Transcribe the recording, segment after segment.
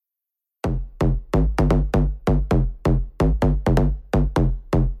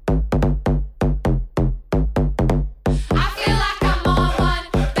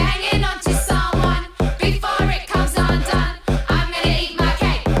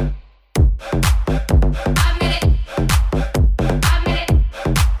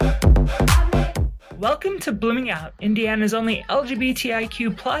to Blooming Out, Indiana's only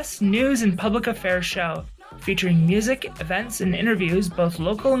LGBTIQ plus news and public affairs show, featuring music, events, and interviews both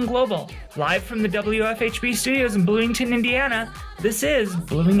local and global. Live from the WFHB studios in Bloomington, Indiana, this is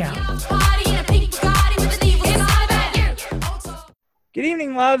Blooming Out. Good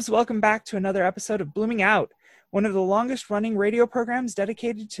evening, loves. Welcome back to another episode of Blooming Out, one of the longest running radio programs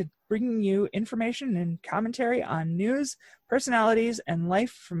dedicated to bringing you information and commentary on news, personalities, and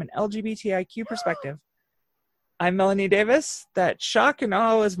life from an LGBTIQ perspective. I'm Melanie Davis. That shock and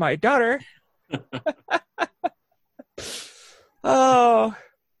awe is my daughter. Oh,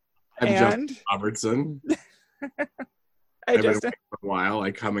 I'm and Justin Robertson. Hey, Justin. For a while, I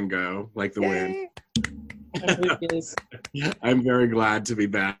come and go like the Yay. wind. I'm very glad to be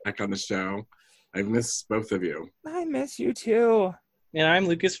back on the show. I've missed both of you. I miss you too. And I'm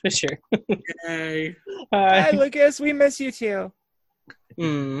Lucas Fisher. Yay! Hi, Lucas. We miss you too.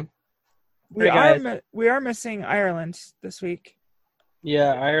 Mm. We are missing Ireland this week.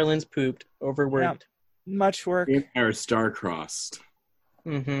 Yeah, Ireland's pooped, overworked. Yeah, much work. We are star-crossed.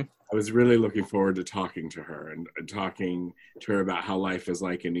 Mm-hmm. I was really looking forward to talking to her and talking to her about how life is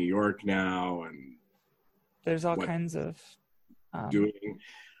like in New York now and there's all kinds of doing.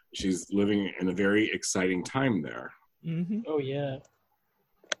 She's living in a very exciting time there. Mm-hmm. Oh yeah.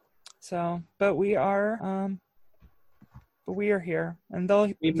 So, but we are here, and they'll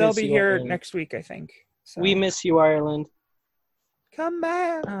be here Ireland. next week, I think. So. We miss you, Ireland. Come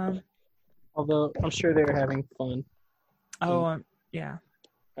back. Although I'm sure they're having fun. Yeah.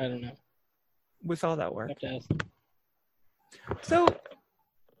 I don't know. With all that work. I have to ask them. So,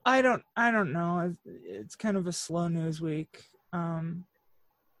 I don't know. It's kind of a slow news week.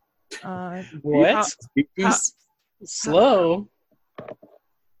 What? Slow?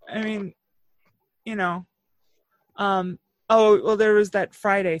 I mean, there was that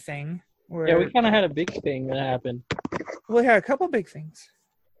Friday thing where Yeah, we kind of had a big thing that happened. We had a couple big things.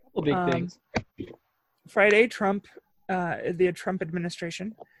 Things. Friday, the Trump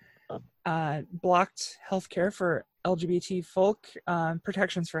administration blocked healthcare for LGBT folk,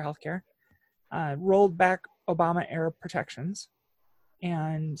 protections for healthcare, rolled back Obama-era protections,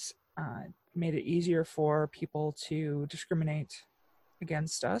 and made it easier for people to discriminate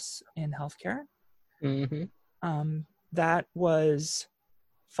against us in healthcare. Mm-hmm. That was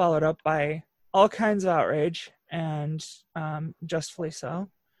followed up by all kinds of outrage, and justly so.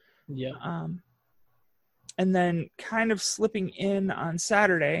 Yeah. And then kind of slipping in on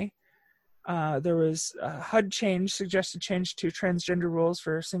Saturday, there was a HUD suggested change to transgender rules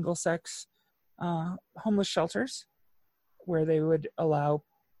for single-sex homeless shelters, where they would allow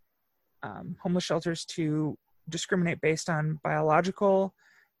homeless shelters to discriminate based on biological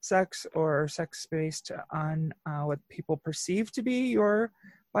sex or sex based on what people perceive to be your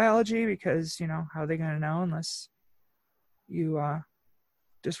biology, because, how are they going to know unless you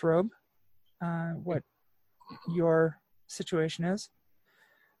disrobe what your situation is?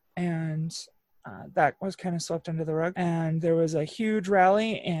 And that was kind of swept under the rug. And there was a huge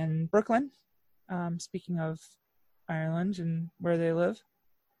rally in Brooklyn, speaking of Ireland and where they live.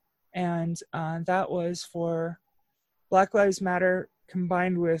 And that was for Black Lives Matter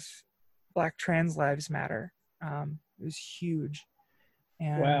combined with Black Trans Lives Matter. It was huge.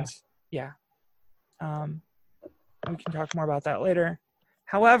 And wow. Yeah. We can talk more about that later.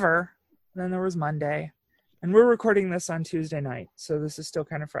 However, then there was Monday, and we're recording this on Tuesday night, so this is still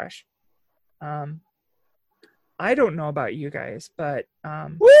kind of fresh. I don't know about you guys, but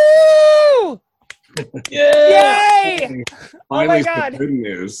woo! Yeah! Yay! Finally, Oh my God! Good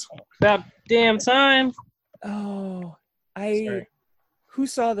news. About damn time. Oh, Sorry. Who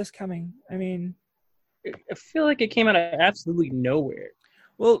saw this coming? I mean, I feel like it came out of absolutely nowhere.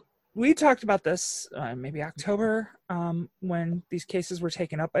 well, we talked about this maybe October when these cases were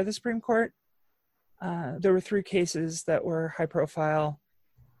taken up by the Supreme Court. There were 3 cases that were high-profile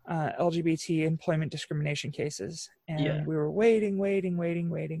LGBT employment discrimination cases, and we were waiting. One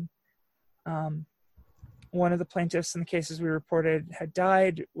of the plaintiffs in the cases we reported had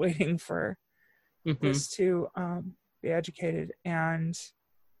died waiting for this to be educated. And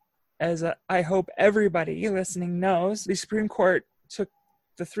as I hope everybody listening knows, the Supreme Court took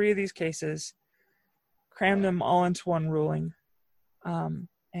the 3 of these cases, crammed them all into one ruling,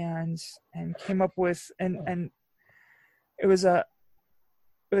 and came up with and it was a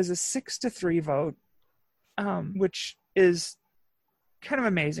 6-3 vote, which is kind of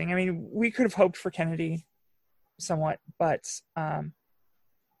amazing. I mean, we could have hoped for Kennedy somewhat, but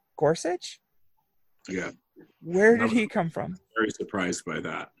Gorsuch? Yeah. Where did he come from? Very surprised by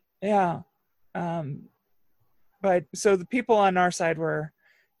that. Yeah. But so the people on our side were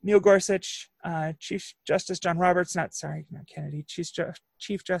Neil Gorsuch, Chief Justice John Roberts, not Kennedy,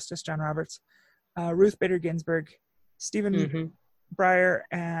 Chief Justice John Roberts, Ruth Bader Ginsburg, Stephen Breyer,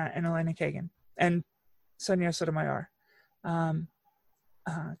 and Elena Kagan, and Sonia Sotomayor. Why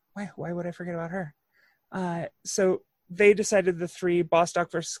would I forget about her? So they decided the three: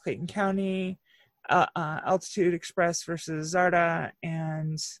 Bostock versus Clayton County, Altitude Express versus Zarda,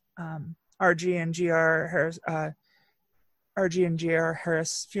 and RG and GR Harris. RG and GR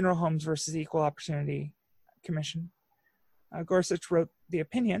Harris Funeral Homes versus Equal Opportunity Commission. Gorsuch wrote the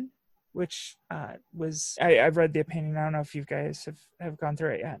opinion, which was I've read the opinion. I don't know if you guys have gone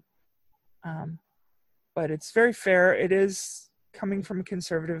through it yet, but it's very fair. It is coming from a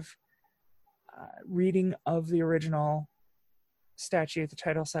conservative reading of the original statute, the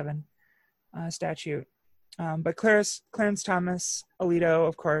Title VII statute. But Clarence Thomas, Alito,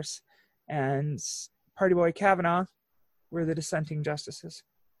 of course, and Party Boy Kavanaugh were the dissenting justices.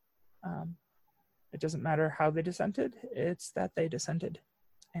 It doesn't matter how they dissented, it's that they dissented.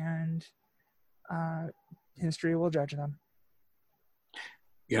 And history will judge them.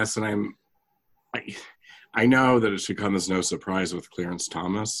 Yes, and I know that it should come as no surprise with Clarence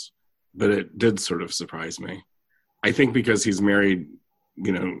Thomas, but it did sort of surprise me. I think because he's married,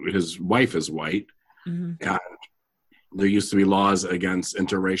 his wife is white, and there used to be laws against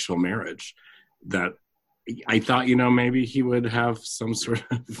interracial marriage that I thought, maybe he would have some sort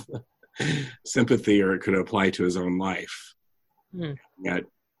of sympathy, or it could apply to his own life. Yet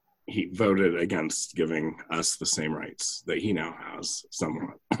he voted against giving us the same rights that he now has,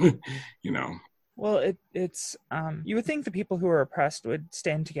 somewhat. Well, it's you would think the people who are oppressed would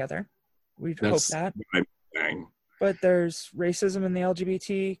stand together. We'd hope that. What I'm saying. But there's racism in the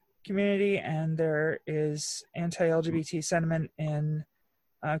LGBT community, and there is anti-LGBT sentiment in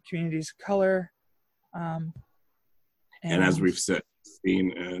communities of color. And as we've seen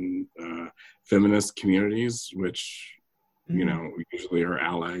in feminist communities, which usually are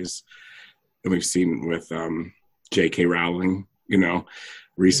allies, and we've seen with J.K. Rowling,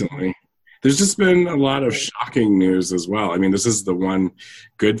 recently. There's just been a lot of shocking news as well. I mean, this is the one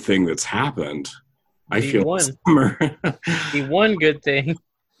good thing that's happened. I feel summer. The one good thing.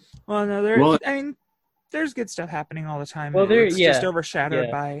 Well, no, there's good stuff happening all the time. Well, it's just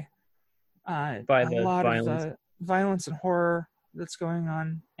overshadowed by a lot violence. Of the violence and horror that's going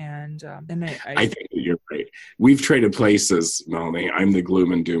on. And I think you're right. We've traded places, Melanie. I'm the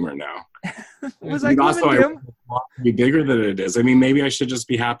gloom and doomer now. Was I gloom and doom? I want to be bigger than it is. I mean, maybe I should just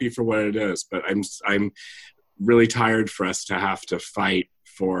be happy for what it is, but I'm really tired for us to have to fight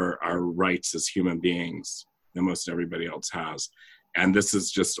for our rights as human beings that most everybody else has. And this is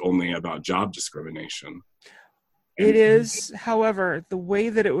just only about job discrimination. It is, however, the way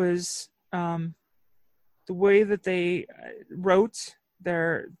that it was, the way that they wrote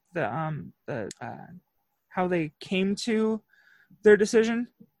how they came to their decision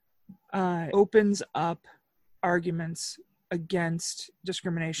opens up arguments against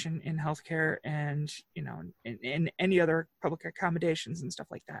discrimination in healthcare and in any other public accommodations and stuff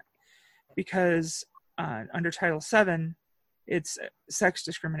like that, because under Title VII it's sex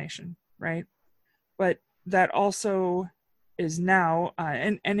discrimination, right? But that also is now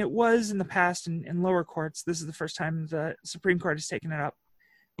and it was in the past in lower courts. This is the first time the Supreme Court has taken it up,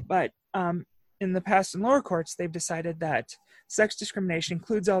 but in the past in lower courts they've decided that sex discrimination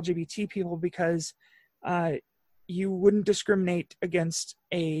includes LGBT people because you wouldn't discriminate against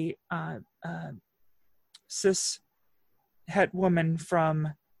a cis het woman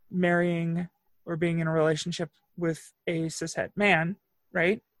from marrying or being in a relationship with a cis het man,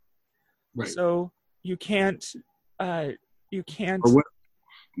 right? Right. So you can't but you can't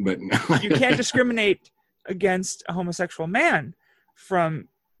discriminate against a homosexual man from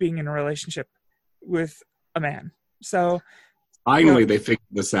being in a relationship with a man. So finally they figured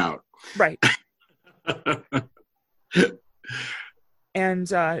this out, right? And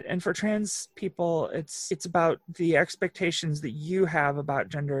for trans people, it's about the expectations that you have about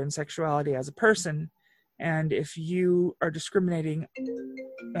gender and sexuality as a person. And if you are discriminating,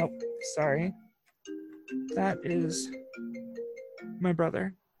 sorry, that is my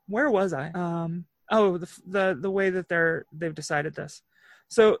brother. Where was I? The way that they've decided this.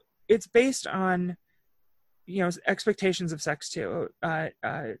 So it's based on expectations of sex too.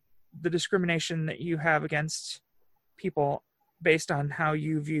 The discrimination that you have against people based on how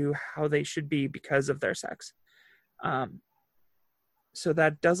you view how they should be because of their sex. So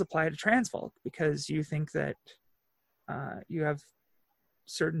that does apply to trans folk because you think that you have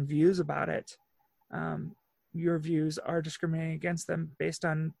certain views about it. Your views are discriminating against them based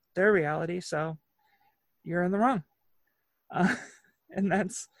on their reality, so you're in the wrong. And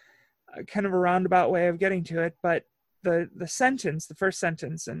that's kind of a roundabout way of getting to it. But the first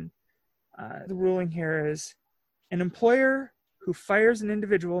sentence, and the ruling here is, an employer who fires an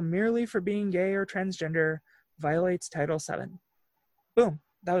individual merely for being gay or transgender violates Title VII. Boom.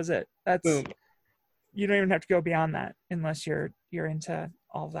 That was it. That's Boom. You don't even have to go beyond that unless you're into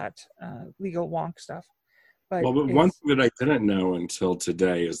all that legal wonk stuff. But one thing that I didn't know until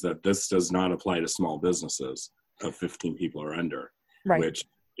today is that this does not apply to small businesses of 15 people or under, right. which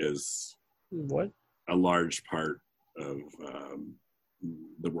is a large part of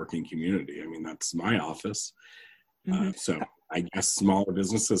the working community. I mean, that's my office. So I guess smaller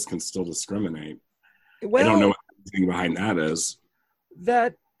businesses can still discriminate. Well, I don't know what the thing behind that is.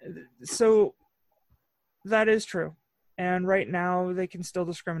 So that is true. And right now they can still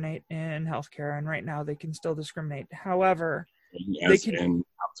discriminate in healthcare, and right now they can still discriminate. However, in housing,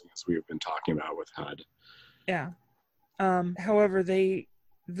 as we've been talking about with HUD. Yeah. However,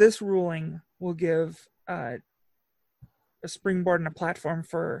 this ruling will give a springboard and a platform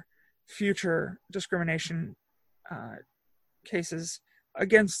for future discrimination cases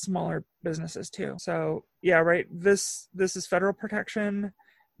against smaller businesses too. So yeah, right. This is federal protection.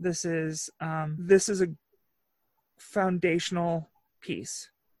 This is a foundational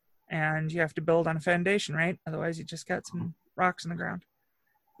piece, and you have to build on a foundation, right? Otherwise you just got some rocks in the ground.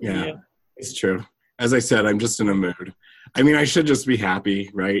 Yeah. It's true. As I said, I'm just in a mood. I mean, I should just be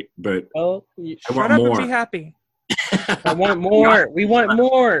happy, right? But I want more. And be happy. I want more. We want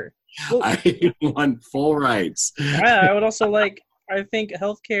more. I want full rights. I would also I think the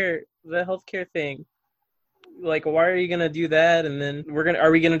healthcare thing, why are you going to do that? And then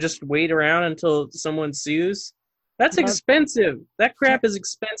are we going to just wait around until someone sues? That's expensive. That crap is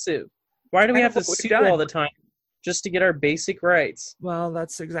expensive. Why do we have to sue all the time just to get our basic rights? Well,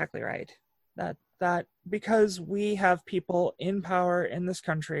 that's exactly right. That because we have people in power in this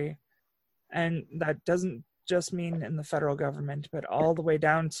country, and that doesn't just mean in the federal government, but all the way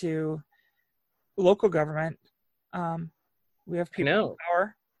down to local government. We have people in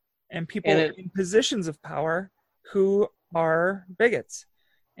power and people in positions of power who are bigots,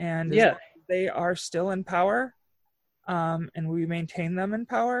 and they are still in power, and we maintain them in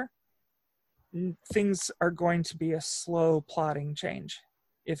power. Things are going to be a slow, plodding change,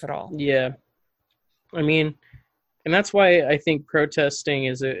 if at all. Yeah. I mean, and that's why I think protesting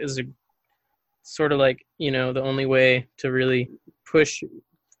is a sort of the only way to really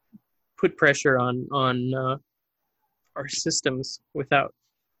put pressure on our systems without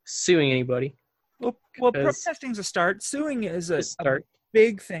suing anybody. Well, protesting's a start. Suing is a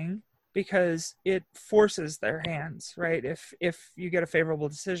big thing because it forces their hands, right? If you get a favorable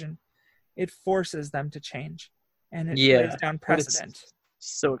decision, it forces them to change, and it lays down precedent.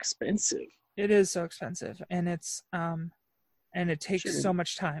 It's so expensive. It is so expensive, and it's and it takes so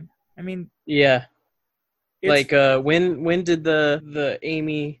much time. I mean, when did the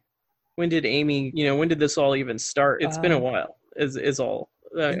Amy? When did Amy? When did this all even start? It's been a while. Is all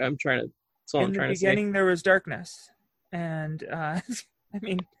I'm trying to. That's all I'm trying to say. In the beginning, there was darkness, and I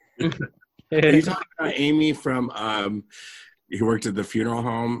mean, are you talking about Amy from who worked at the funeral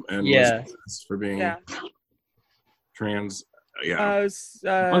home and was for being trans? Yeah.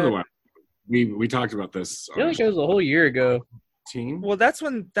 We talked about this. I feel like it was a whole year ago. Well, that's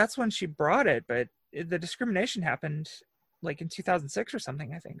when she brought it, but the discrimination happened in 2006 or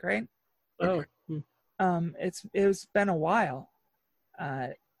something, I think, right? Oh. It's been a while,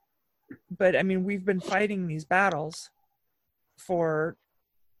 but I mean, we've been fighting these battles for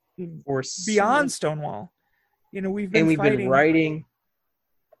beyond Stonewall. We've been writing.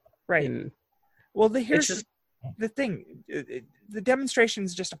 Right. Well, here's the thing. The demonstration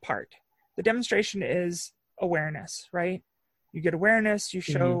is just a part. The demonstration is awareness, right? You get awareness, you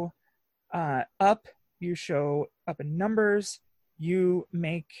show up, you show up in numbers, you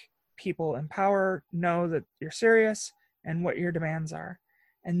make people in power know that you're serious and what your demands are.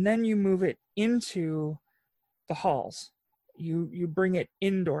 And then you move it into the halls. You bring it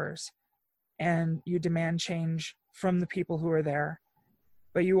indoors, and you demand change from the people who are there.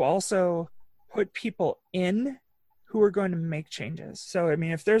 But you also put people in who are going to make changes. So, I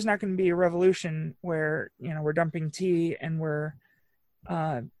mean, if there's not going to be a revolution where, we're dumping tea and we're,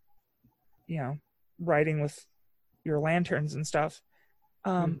 riding with your lanterns and stuff,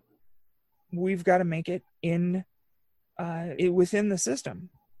 we've got to make it within the system.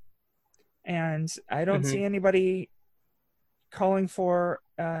 And I don't see anybody calling for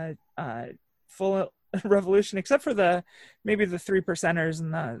full revolution, except for maybe the 3%ers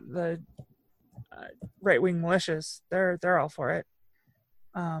and the right-wing militias. They're all for it.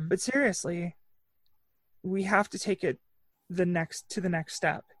 But seriously, we have to take it the next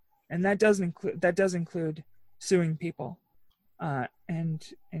step, and that does include suing people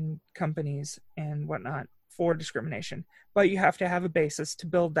and companies and whatnot for discrimination. But you have to have a basis to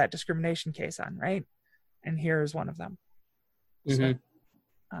build that discrimination case on, right? And here is one of them. Mm-hmm.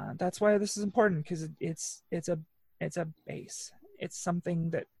 So that's why this is important, because it's a base. It's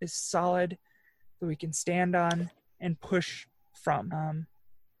something that is solid that we can stand on and push from.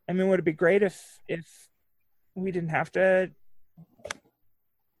 I mean, would it be great if we didn't have to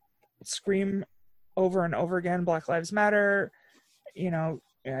scream over and over again, Black Lives Matter,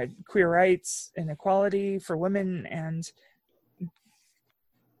 queer rights and equality for women, and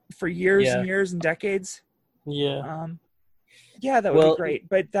for years and years and decades? That would be great,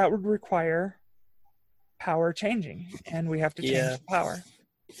 but that would require power changing, and we have to change the power.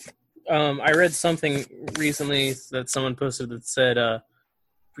 I read something recently that someone posted that said,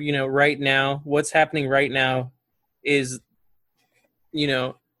 right now, what's happening right now is,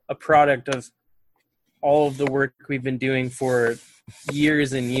 a product of all of the work we've been doing for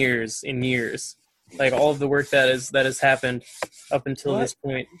years and years and years. Like all of the work that has happened up until this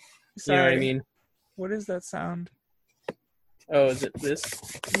point. Sorry. You know what I mean? What is that sound? Oh, is it this?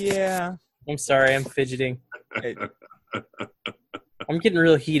 Yeah. I'm sorry, I'm fidgeting. I'm getting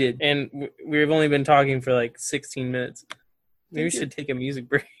real heated, and we've only been talking for like 16 minutes. Maybe we should take a music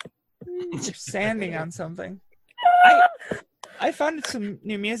break. You're sanding on something. I found some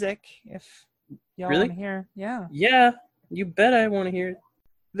new music, if y'all Really? want to hear. Yeah. Yeah, you bet I want to hear it.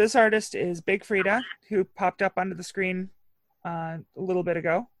 This artist is Big Frida, who popped up onto the screen a little bit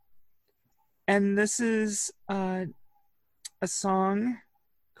ago. And this is a song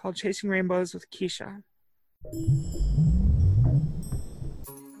called Chasing Rainbows with Keisha.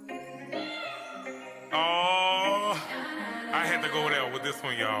 Oh, I had to go there with this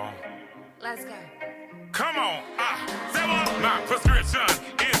one, y'all. Let's go. Come on, my prescription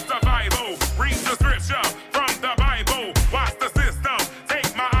is the Bible. Read the scripture from the Bible. Watch the system,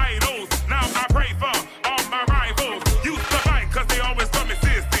 take my idols. Now I pray for all my rivals. Used to fight cause they always told me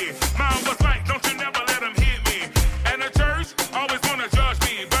sissy. Mom was like, don't you never let them hit me. And the church always wanna judge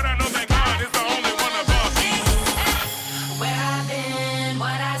me, but I know that God is the only one above me. Where I've been,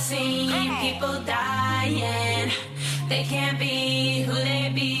 what I've seen, people dying. They can't be who they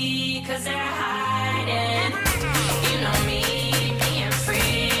be cause they're hiding. You know me, being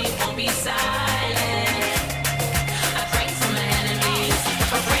free, won't be silent. I pray from my enemies,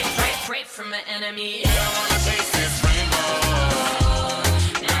 pray from my enemies. They don't wanna chase this rainbow.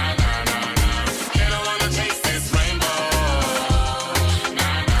 Nah, nah, nah, nah. They don't wanna chase this rainbow.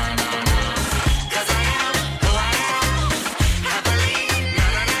 Nah, nah, nah, nah. Cause I am who I am. I believe.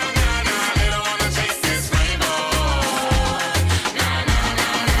 Nah, nah, nah, nah, nah. They don't wanna chase this rainbow. Nah, nah,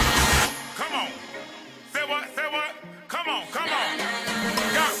 nah, nah. Come on. Say what? Say what? Come on, come on.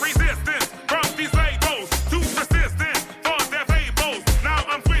 Got resistance from these labels. Too persistent for their fables. Now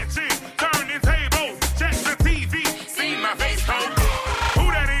I'm switching, turning tables. Check the TV, see my face home.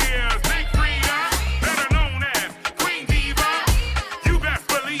 Who that is? Big Frida, better known as Queen Diva. You best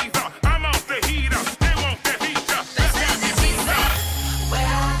believe her. I'm off the heater. They want that feature. Let's have this pizza. Where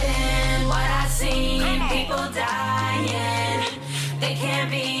I've been, what I've seen, people dying. They can't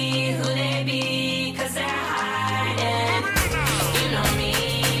be who they be cause they're hiding. You know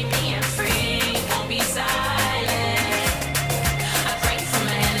me, being free, won't be silent. I pray for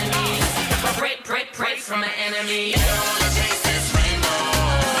my enemies, pray for my enemies. They don't wanna chase this rainbow.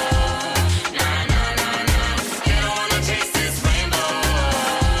 Nah, nah, nah, nah. They don't wanna chase this rainbow.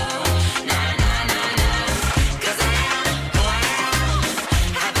 Nah, nah, nah, nah. Cause I am who I am.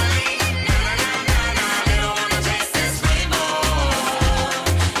 I believe. Nah, nah, nah, nah, nah. They don't wanna chase this rainbow.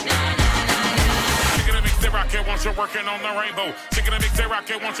 Nah, nah, nah, nah. Chicken and mix it rocket once you're working on the rainbow. Chicken and mix it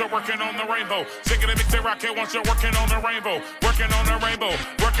rocket once you're working on the rainbow. Chicken and mix it rocket once you're working on the rainbow. Working on the rainbow.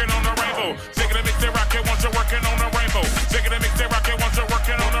 Working on the rainbow. Chicken and mix it rocket once you're working on the rainbow. Chicken and mix it rocket once you're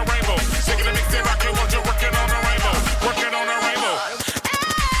working on the rainbow. Chicken and mix it rocket once you're working on the rainbow. Working on the rainbow.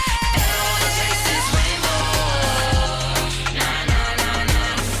 They don't wanna chase this rainbow. Nah, nah, nah,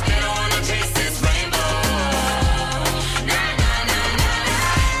 nah. They don't wanna chase this rainbow. Nah, nah, nah, nah.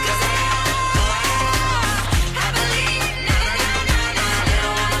 Cause I am who I am. I believe. Nah, nah, nah, nah, nah. They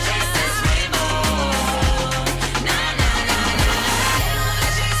don't wanna chase this rainbow. Nah, nah, nah, nah. They don't wanna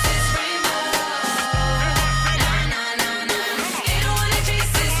chase this rainbow. Nah, nah, nah, nah. They don't wanna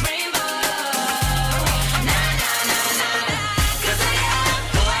chase this rainbow. Nah, nah, nah, nah. Cause I am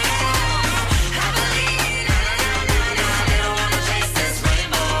who I am. I believe. Nah, nah, nah, nah, nah. They don't wanna chase this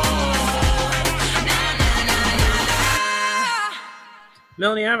rainbow. Nah, nah, nah, nah.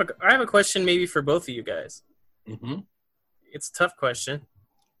 Melanie, I have a question maybe for both of you guys. Mm-hmm. it's a tough question,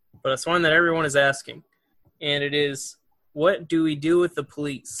 but it's one that everyone is asking. And it is, what do we do with the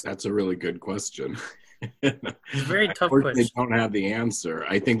police? That's a really good question. It's a very tough Unfortunately, question. don't have the answer.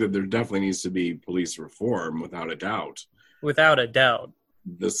 I think that there definitely needs to be police reform, without a doubt. Without a doubt.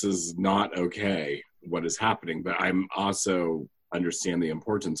 This is not okay, what is happening. But I'm also understand the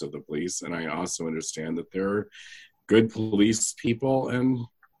importance of the police, and I also understand that there are good police people and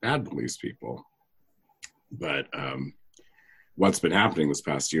bad police people. But what's been happening this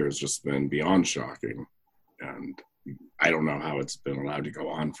past year has just been beyond shocking. And I don't know how it's been allowed to go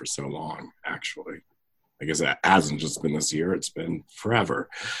on for so long, actually. I guess it hasn't just been this year, it's been forever.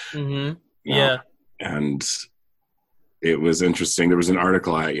 Mm-hmm. Yeah. And it was interesting. There was an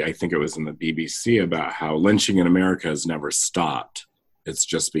article, I think it was in the BBC, about how lynching in America has never stopped. It's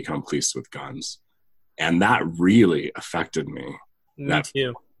just become police with guns. And that really affected me. Me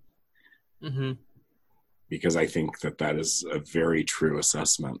too. Mm-hmm. Because I think that is a very true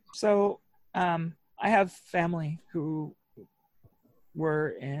assessment. So I have family who were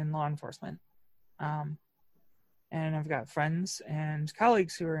in law enforcement. And I've got friends and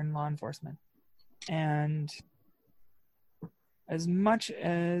colleagues who are in law enforcement. And as much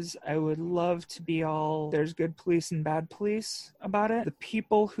as I would love to be all there's good police and bad police about it, the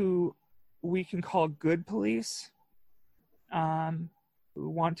people who we can call good police, who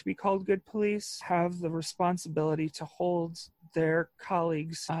want to be called good police, have the responsibility to hold their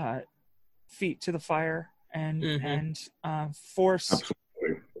colleagues' feet to the fire and force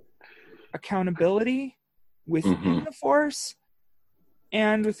Absolutely. accountability within the force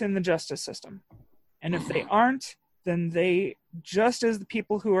and within the justice system. And if they aren't, then they, just as the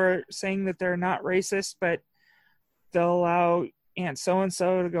people who are saying that they're not racist, but they'll allow Aunt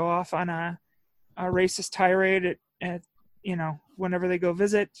so-and-so to go off on a racist tirade at whenever they go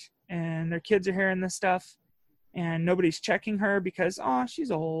visit, and their kids are hearing this stuff and nobody's checking her because,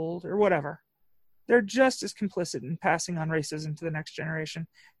 she's old or whatever. They're just as complicit in passing on racism to the next generation.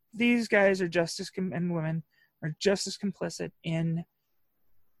 These guys are just as, and women are just as complicit in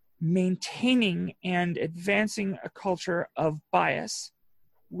maintaining and advancing a culture of bias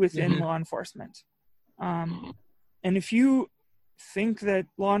within law enforcement. And if you think that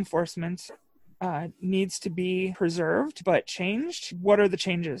law enforcement needs to be preserved but changed, what are the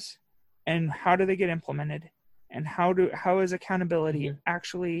changes? And how do they get implemented? And how is accountability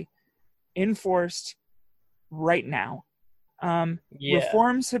actually enforced right now?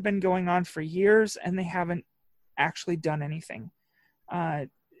 Reforms have been going on for years, and they haven't actually done anything. And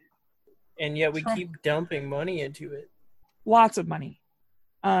yet we keep dumping money into it. Lots of money.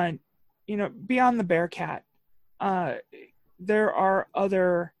 Beyond the Bearcat, there are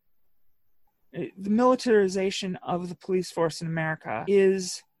other... The militarization of the police force in America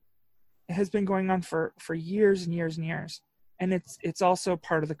has been going on for years and years and years. And it's also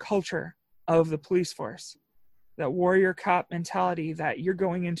part of the culture of the police force. That warrior cop mentality, that you're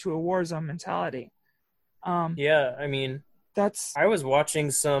going into a war zone mentality. I was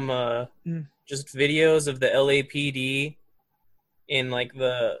watching some just videos of the LAPD in like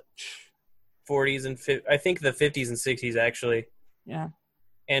the 40s and I think the 50s and 60s actually. Yeah.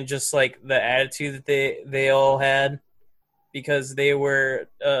 And just like the attitude that they all had, because they were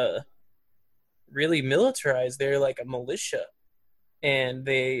really militarized. They're like a militia, and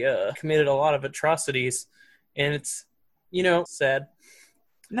they committed a lot of atrocities, and it's sad.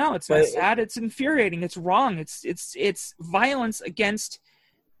 No, it's not sad. It's infuriating. It's wrong. It's violence against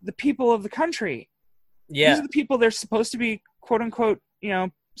the people of the country. Yeah, these are the people they're supposed to be, quote unquote,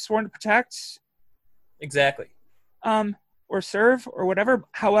 sworn to protect. Exactly. Or serve or whatever.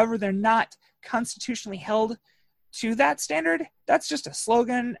 However, they're not constitutionally held to that standard. That's just a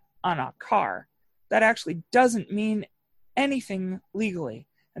slogan on a car. That actually doesn't mean anything legally,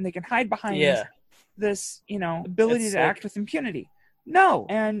 and they can hide behind this, ability to act with impunity. No,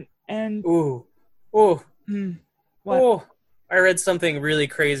 and what? I read something really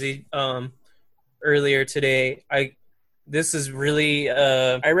crazy earlier today. I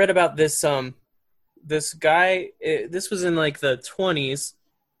read about this guy. This was in like the 20s.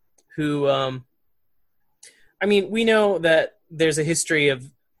 Who we know that there's a history of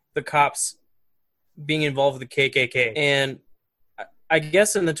the cops being involved with the KKK, and I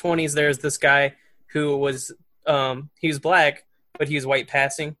guess in the 20s there's this guy who was he was black, but he was white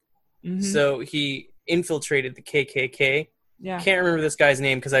passing. So he infiltrated the KKK. Yeah. Can't remember this guy's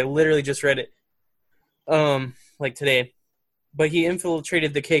name because I literally just read it like today. But he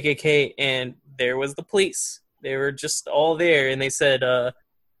infiltrated the KKK, and there was the police. They were just all there, and they said,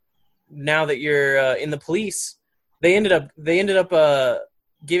 now that you're in the police, they ended up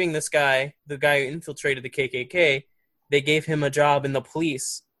giving this guy, the guy who infiltrated the KKK, they gave him a job in the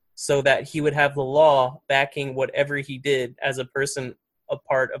police so that he would have the law backing whatever he did as a person, a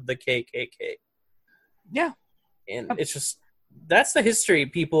part of the KKK. Yeah. And it's just, that's the history.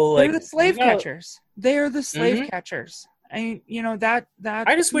 People They're like the slave you know, catchers. They are the slave Mhm. catchers. I mean, you know, that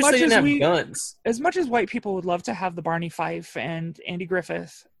I just wish they didn't have guns. as much as white people would love to have the Barney Fife and Andy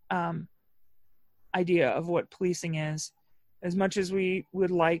Griffith idea of what policing is, as much as we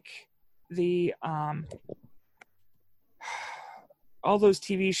would like the all those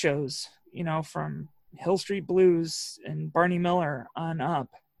TV shows, you know, from Hill Street Blues and Barney Miller on up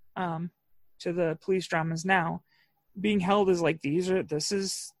to the police dramas now, being held as like these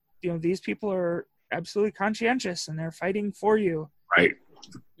people are absolutely conscientious and they're fighting for you. Right.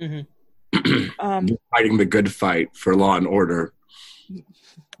 Mm-hmm. You're fighting the good fight for law and order.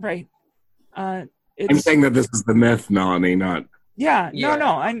 Right. I'm saying that this is the myth, Melanie, not. Yeah. Yeah.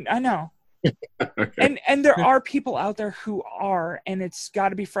 No, I know. Okay. And there are people out there who are, and it's got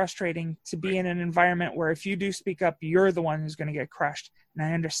to be frustrating to be in an environment where if you do speak up, you're the one who's going to get crushed. And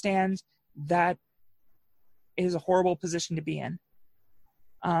I understand that is a horrible position to be in.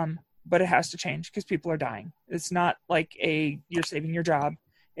 But it has to change because people are dying. It's not like you're saving your job.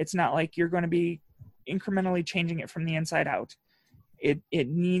 It's not like you're going to be incrementally changing it from the inside out. It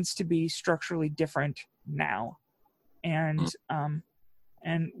needs to be structurally different now. And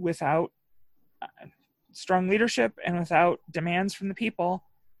without strong leadership and without demands from the people,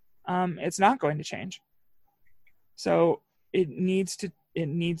 it's not going to change. So it needs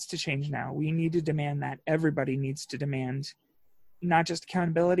to change now. We need to demand that. Everybody needs to demand not just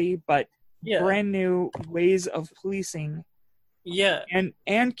accountability, but brand new ways of policing. Yeah.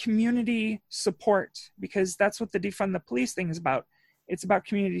 And community support, because that's what the defund the police thing is about. It's about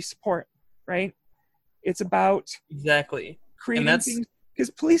community support, right? It's about Exactly. creating things, because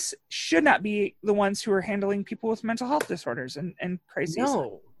police should not be the ones who are handling people with mental health disorders and crises.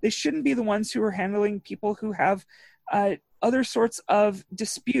 No. They shouldn't be the ones who are handling people who have other sorts of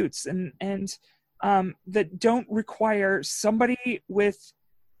disputes and that don't require somebody with,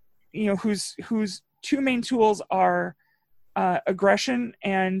 you know, whose two main tools are aggression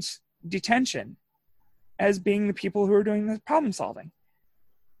and detention as being the people who are doing the problem solving.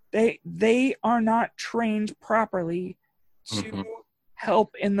 They are not trained properly to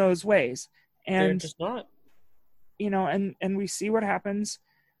help in those ways. And they're just not. You know, and we see what happens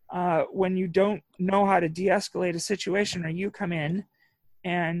when you don't know how to de-escalate a situation, or you come in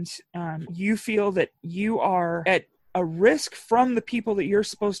and you feel that you are at a risk from the people that you're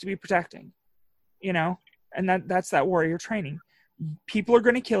supposed to be protecting, you know, and that's that warrior training. People are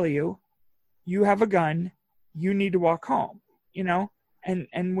going to kill you. You have a gun. You need to walk home, you know,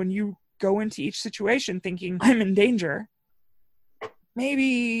 and when you go into each situation thinking I'm in danger,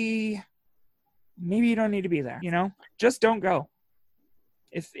 maybe you don't need to be there, you know, just don't go.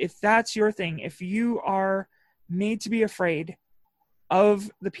 If that's your thing, if you are made to be afraid of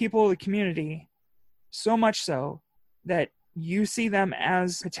the people of the community, so much so that you see them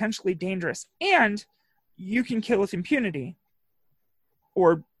as potentially dangerous and you can kill with impunity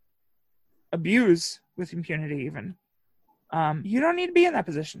or abuse with impunity even, you don't need to be in that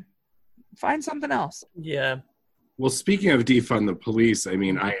position. Find something else. Yeah. Well, speaking of defund the police, I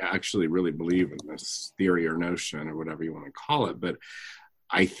mean, I actually really believe in this theory or notion or whatever you want to call it, but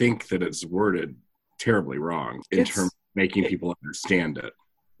I think that it's worded terribly wrong in terms of making people understand it.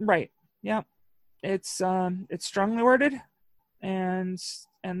 Right. Yeah. It's strongly worded and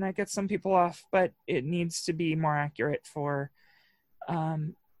that gets some people off, but it needs to be more accurate for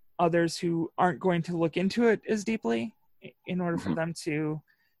others who aren't going to look into it as deeply in order for them to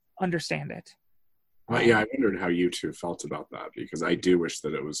understand it. Well, yeah, I wondered how you two felt about that, because I do wish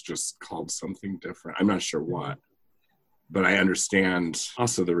that it was just called something different. I'm not sure what, but I understand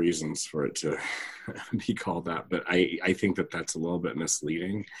also the reasons for it to be called that. But I think that that's a little bit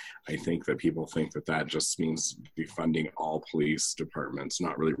misleading. I think that people think that that just means defunding all police departments,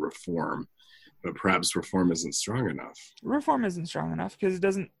 not really reform. But perhaps reform isn't strong enough. Reform isn't strong enough because it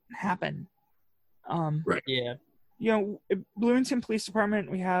doesn't happen. Right. Yeah. You know, Bloomington Police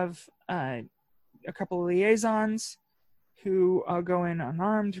Department, we have a couple of liaisons who go in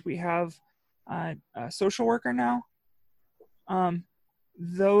unarmed. We have a social worker now.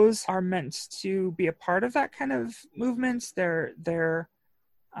 Those are meant to be a part of that kind of movement. They're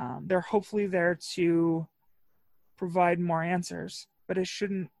hopefully there to provide more answers, but it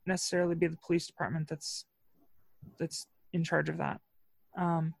shouldn't necessarily be the police department that's in charge of that.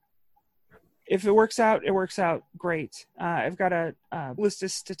 If it works out, it works out great. I've got a list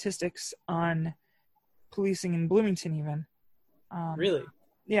of statistics on policing in Bloomington even. Really?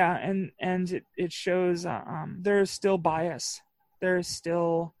 Yeah, and it shows there is still bias. There is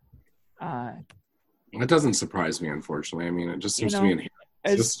still That doesn't surprise me, unfortunately. I mean, it just seems to be inherent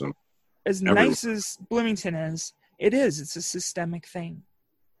in the system. As nice as Bloomington is, it's a systemic thing.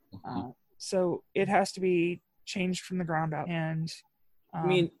 So it has to be changed from the ground up. And I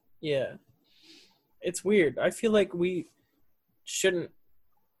mean, yeah, it's weird. I feel like we shouldn't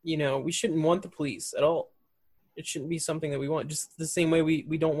want the police at all. It shouldn't be something that we want. Just the same way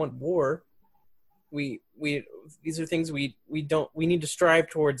we don't want war. These are things we need to strive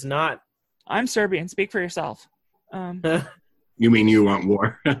towards not. I'm Serbian. Speak for yourself. You mean you want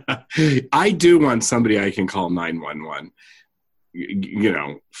war? I do want somebody I can call 911.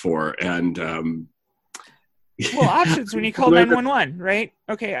 Well, options when you call 911, right?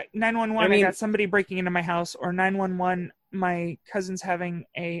 Okay, 911. I got somebody breaking into my house, or 911. My cousin's having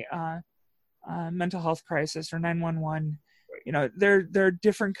a mental health crisis, or 911. There are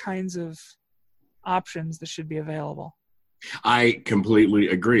different kinds of options that should be available. I completely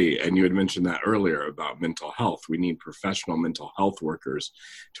agree. And you had mentioned that earlier about mental health. We need professional mental health workers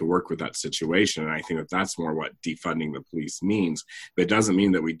to work with that situation. And I think that that's more what defunding the police means. But it doesn't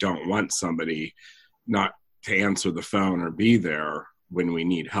mean that we don't want somebody not to answer the phone or be there when we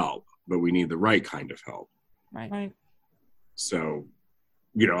need help, but we need the right kind of help. Right. So,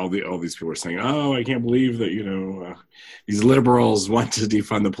 all these people are saying, oh, I can't believe that, these liberals want to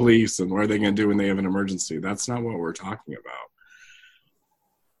defund the police, and what are they going to do when they have an emergency? That's not what we're talking about.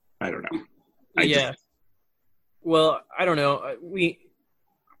 I don't know. Well, I don't know.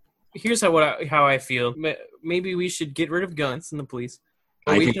 Here's how I feel. Maybe we should get rid of guns in the police.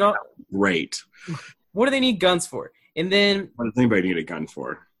 I think that's great. What do they need guns for? And then what does anybody need a gun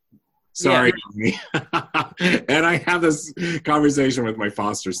for? Sorry. Yeah. And I have this conversation with my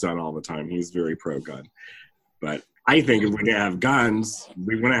foster son all the time. He's very pro-gun. But I think if we didn't have guns,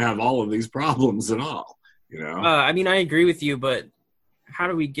 we wouldn't have all of these problems at all. I mean, I agree with you, but how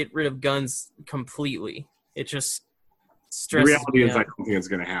do we get rid of guns completely? It just stresses me out. The reality is I don't think it's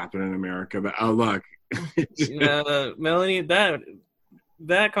going to happen in America. But, oh, look. Melanie,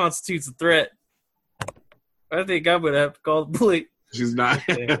 that constitutes a threat. I think I'm going to have to call the police. She's not.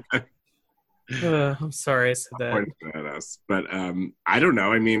 I'm sorry I said that. At us. But I don't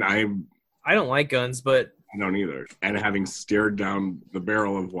know. I mean, I don't like guns, but I don't either. And having stared down the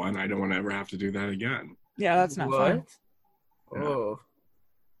barrel of one, I don't want to ever have to do that again. Yeah, that's not fun. Oh.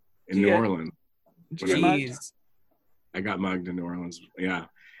 In New Orleans. Jeez. I got mugged in New Orleans. Yeah.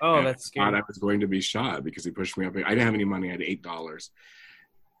 Oh, and that's scary. I thought I was going to be shot because he pushed me up. I didn't have any money. I had $8.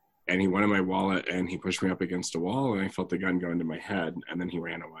 And he went in my wallet and he pushed me up against a wall and I felt the gun go into my head and then he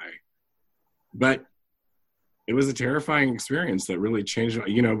ran away. But it was a terrifying experience that really changed.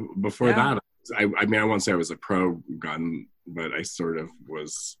 Before that, I mean, I won't say I was a pro-gun, but I sort of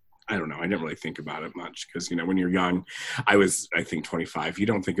was. I don't know. I didn't really think about it much because, when you're young, I think 25. You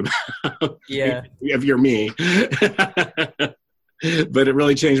don't think about if you're me. But it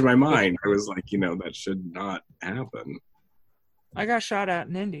really changed my mind. I was like, that should not happen. I got shot at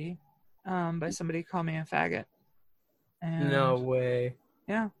in Indy by somebody who called me a faggot. And, no way.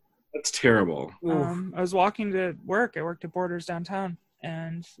 Yeah. That's terrible. I was walking to work. I worked at Borders downtown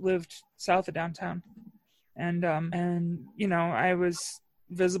and lived south of downtown. And I was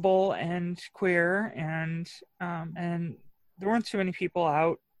visible and queer and there weren't too many people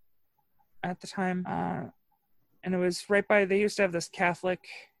out at the time. And it was right by, they used to have this Catholic,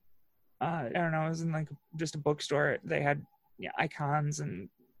 I don't know, it was in like just a bookstore. They had icons and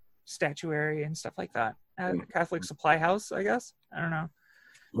statuary and stuff like that. At a Catholic supply house, I guess. I don't know.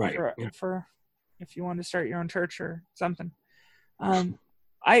 Right. For if you want to start your own church or something.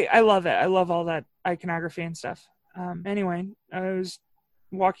 I love it. I love all that iconography and stuff. Anyway, I was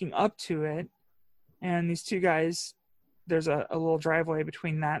walking up to it and these two guys, there's a little driveway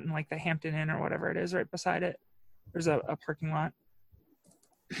between that and like the Hampton Inn or whatever it is right beside it. There's a parking lot.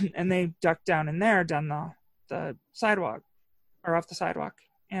 And they ducked down in there down the sidewalk or off the sidewalk.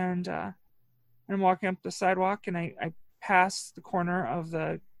 And I'm walking up the sidewalk and I pass the corner of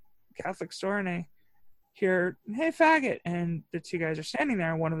the Catholic store and I hear, "Hey, faggot." And the two guys are standing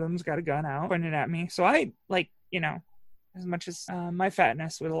there and one of them's got a gun out pointed at me. So I as much as my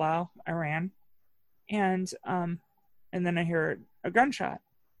fatness would allow, I ran. And then I hear a gunshot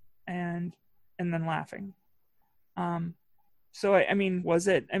and then laughing. So I mean, was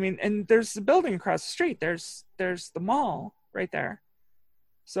it, and there's the building across the street. There's the mall right there.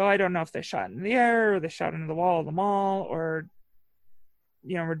 So I don't know if they shot in the air or they shot into the wall of the mall or,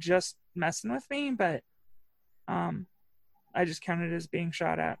 were just messing with me, but I just counted it as being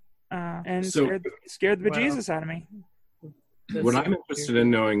shot at and scared the bejesus out of me. What I'm interested in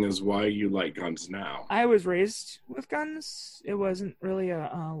knowing is why you like guns now. I was raised with guns. It wasn't really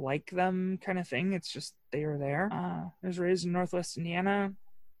a like them kind of thing. It's just they were there. I was raised in Northwest Indiana.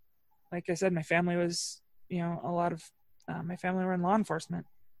 Like I said, my family was, a lot of my family were in law enforcement.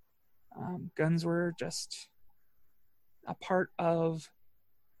 Guns were just a part of,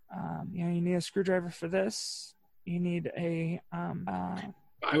 you need a screwdriver for this. You need a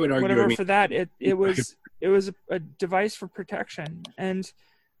I would argue whatever for that. It was a device for protection, and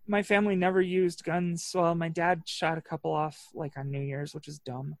my family never used guns. Well, my dad shot a couple off like on New Year's, which is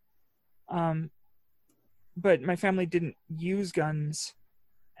dumb. But my family didn't use guns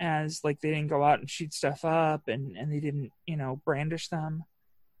as like they didn't go out and shoot stuff up, and they didn't brandish them.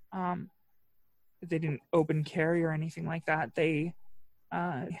 They didn't open carry or anything like that. They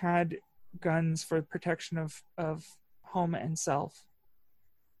had guns for protection of home and self.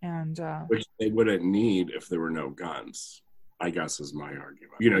 And which they wouldn't need if there were no guns, I guess is my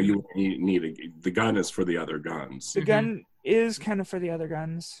argument. You need the gun is for the other guns. The gun is kind of for the other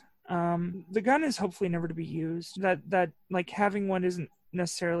guns. The gun is hopefully never to be used. That like having one isn't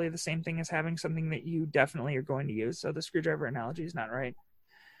necessarily the same thing as having something that you definitely are going to use. So the screwdriver analogy is not right.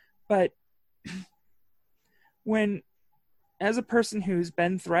 But as a person who's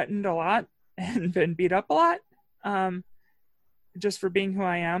been threatened a lot and been beat up a lot, just for being who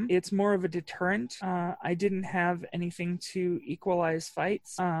I am, it's more of a deterrent. I didn't have anything to equalize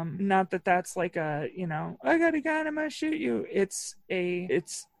fights. Not that that's like I got a gun, I'm gonna shoot you. It's a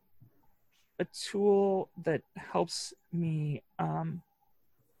tool that helps me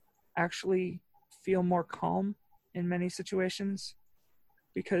actually feel more calm in many situations,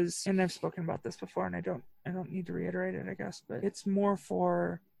 because, and I've spoken about this before, and I don't need to reiterate it, I guess, but it's more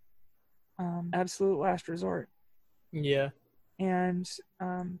for absolute last resort. Yeah. And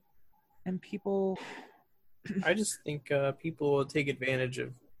people, I just think people will take advantage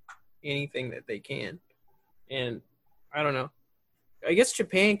of anything that they can. And I don't know. I guess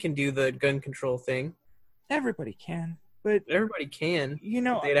Japan can do the gun control thing. Everybody can, but everybody can.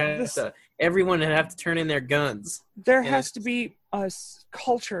 They'd have everyone would have to turn in their guns. There has to be a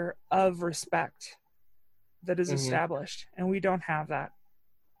culture of respect that is established, and we don't have that.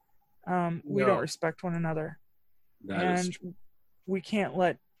 We don't respect one another. And we can't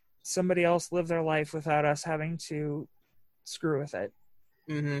let somebody else live their life without us having to screw with it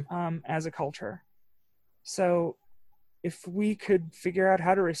as a culture. So if we could figure out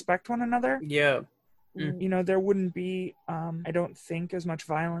how to respect one another, there wouldn't be, I don't think, as much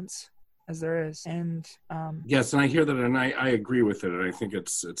violence as there is. And yes, and I hear that, and I agree with it, and I think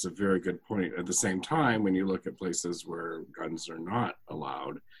it's a very good point. At the same time, when you look at places where guns are not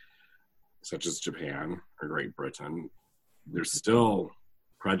allowed, such as Japan or Great Britain, there's still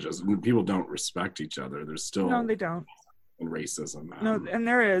prejudice. People don't respect each other. There's still they don't. And racism. No, and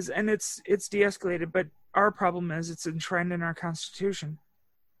there is, and it's de-escalated. But our problem is it's enshrined in our Constitution,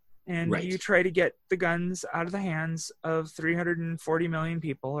 and you try to get the guns out of the hands of 340 million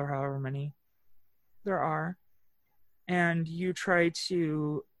people, or however many there are, and you try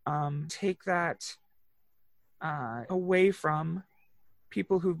to take that away from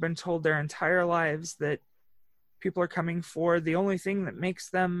people who've been told their entire lives that people are coming for the only thing that makes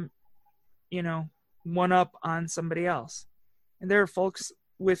them, one up on somebody else. And there are folks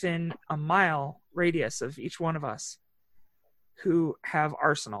within a mile radius of each one of us who have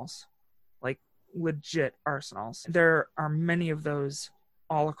arsenals, like legit arsenals. There are many of those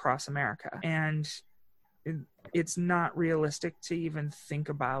all across America. And it's not realistic to even think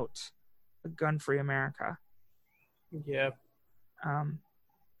about a gun-free America. Yeah.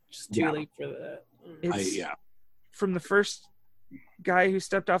 Just too late for that. From the first guy who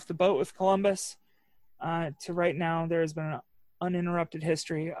stepped off the boat with Columbus to right now, there has been an uninterrupted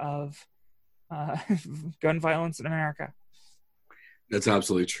history of gun violence in America. That's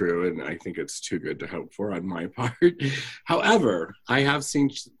absolutely true, and I think it's too good to hope for on my part. However, I have seen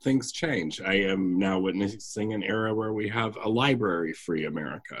things change. I am now witnessing an era where we have a library-free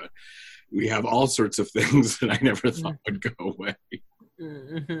America. We have all sorts of things that I never thought would go away.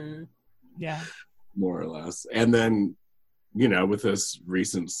 Mm-hmm. Yeah. More or less. And then, with this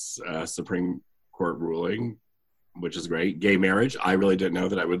recent Supreme Court ruling, which is great, gay marriage, I really didn't know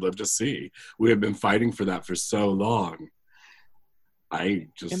that I would live to see. We have been fighting for that for so long.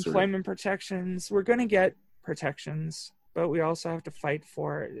 Employment protections, we're going to get protections, but we also have to fight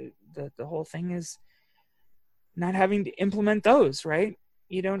for it. The whole thing is not having to implement those, right?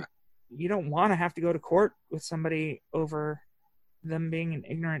 You don't want to have to go to court with somebody over them being an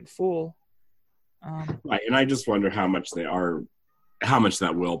ignorant fool. Right, and I just wonder how much that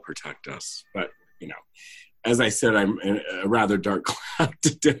will protect us. But as I said, I'm in a rather dark cloud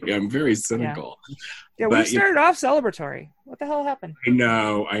today. I'm very cynical. Yeah, But, we started off celebratory. What the hell happened? I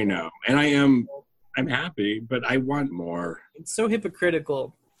know. And I'm happy, but I want more. It's so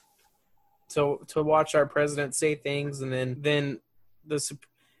hypocritical to watch our president say things and then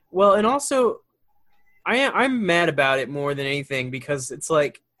and also I'm mad about it more than anything because it's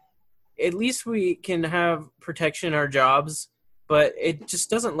like at least we can have protection in our jobs, but it just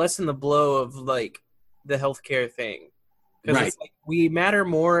doesn't lessen the blow of like the healthcare thing. Because it's like we matter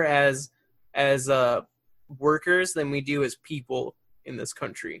more as workers than we do as people in this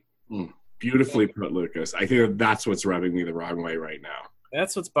country. Beautifully put, Lucas. I think that's what's rubbing me the wrong way right now.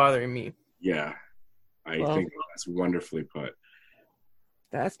 That's what's bothering me. Yeah. I think that's wonderfully put.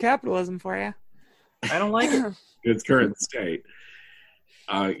 That's capitalism for you. I don't like it. Its current state.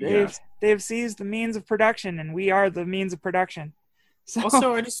 They've seized the means of production, and we are the means of production. So,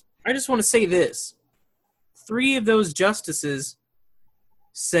 also, I just want to say this. 3 of those justices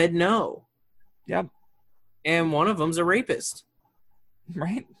said no. Yep. And one of them's a rapist.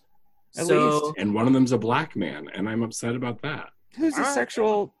 Right? At so, least. And one of them's a black man, and I'm upset about that. Who's a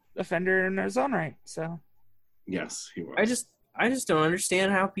sexual offender in his own right, so. Yes, he was. I just don't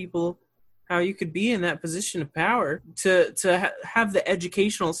understand how you could be in that position of power to have the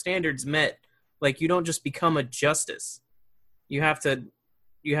educational standards met. Like, you don't just become a justice. You have to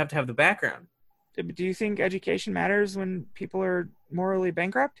have the background. Do you think education matters when people are morally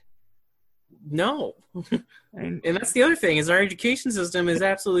bankrupt? No. And that's the other thing, is our education system is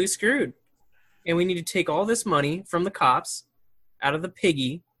absolutely screwed. And we need to take all this money from the cops out of the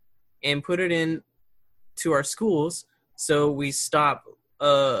piggy and put it in to our schools so we stop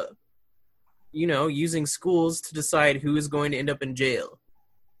using schools to decide who is going to end up in jail.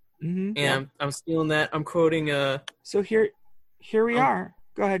 Mm-hmm. And I'm stealing that. I'm quoting So here we are.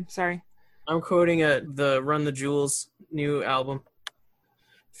 Go ahead. Sorry. I'm quoting the Run the Jewels new album.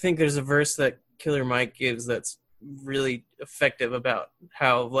 I think there's a verse that Killer Mike gives that's really effective about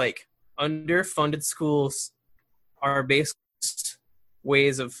how like underfunded schools are based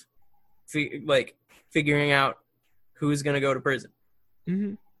ways of figuring out who's going to go to prison.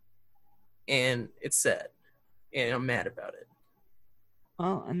 Mm-hmm. And it's sad, and I'm mad about it.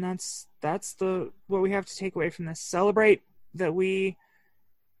 Well, and that's what we have to take away from this. Celebrate that we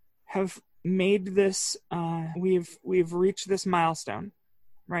have made this. We've reached this milestone,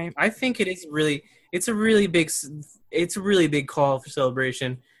 right? I think it's a really big call for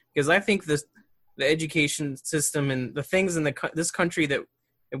celebration, because I think the education system and the things in this country that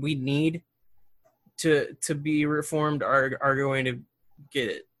we need to be reformed are going to get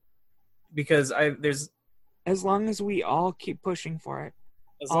it. Because as long as we all keep pushing for it.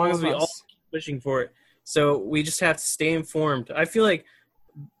 As long as we all keep pushing for it. So we just have to stay informed. I feel like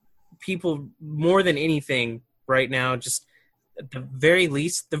people, more than anything right now, just at the very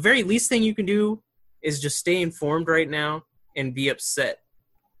least thing you can do is just stay informed right now and be upset.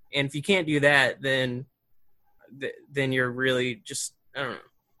 And if you can't do that, then you're really just, I don't know.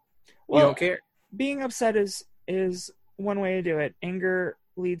 You don't care. Being upset is one way to do it. Anger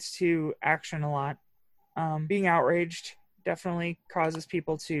leads to action a lot. Being outraged definitely causes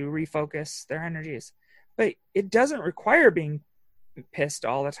people to refocus their energies, but it doesn't require being pissed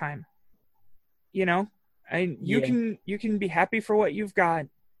all the time. You can be happy for what you've got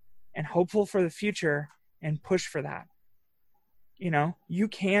and hopeful for the future and push for that. You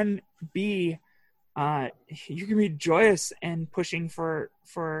can be joyous and pushing for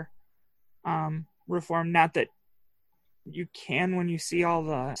reform. Not that you can when you see all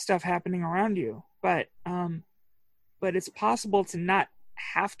the stuff happening around you, but it's possible to not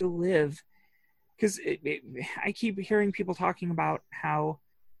have to live, because I keep hearing people talking about how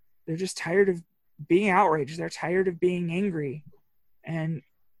they're just tired of being outraged. They're tired of being angry. And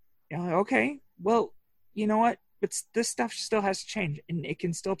okay, well, you know what? But this stuff still has to change, and it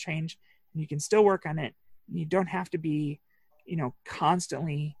can still change, and you can still work on it. And you don't have to be,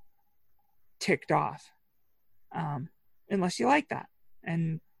 constantly ticked off, unless you like that.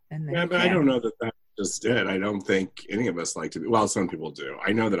 And but I don't know that that's just it. I don't think any of us like to be. Well, some people do.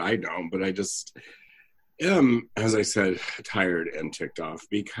 I know that I don't, but I just am, as I said, tired and ticked off,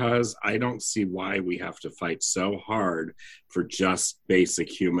 because I don't see why we have to fight so hard for just basic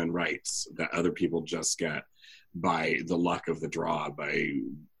human rights that other people just get by the luck of the draw, by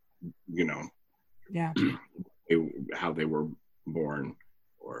how they were born,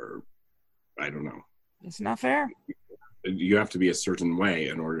 or I don't know. It's not fair. You have to be a certain way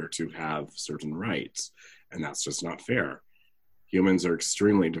in order to have certain rights, and that's just not fair. Humans are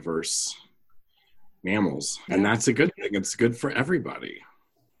extremely diverse mammals, and that's a good thing. It's good for everybody.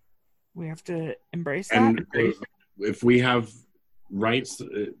 We have to embrace that. And if we have rights,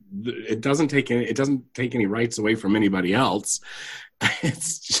 it doesn't take any rights away from anybody else.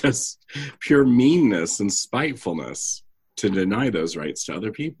 It's just pure meanness and spitefulness to deny those rights to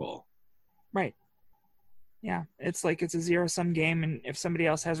other people. Right. Yeah, it's like it's a zero-sum game, and if somebody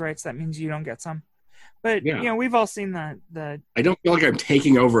else has rights, that means you don't get some. But Yeah. you know, we've all seen the. I don't feel like I'm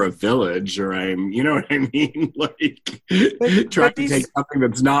taking over a village, or I'm, you know what I mean, like trying to take something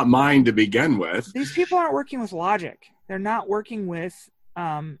that's not mine to begin with. These people aren't working with logic. They're not working with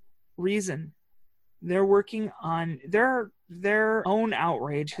reason. They're working on their own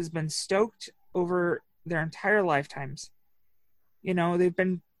outrage has been stoked over their entire lifetimes. You know, they've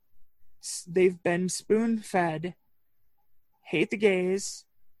been spoon-fed hate the gays,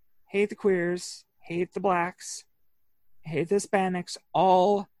 hate the queers, hate the blacks, hate the Hispanics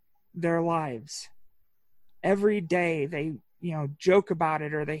all their lives. Every day they, you know, joke about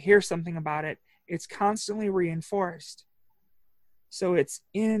it or they hear something about it. It's constantly reinforced. So it's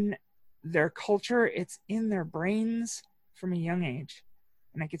in their culture, it's in their brains from a young age.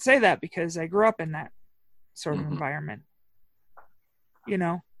 And I could say that because I grew up in that sort of environment. You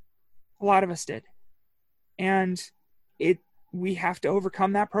know, a lot of us did. And we have to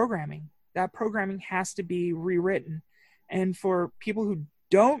overcome that programming. That programming has to be rewritten. And for people who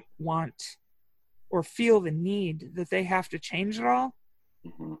don't want or feel the need that they have to change it all,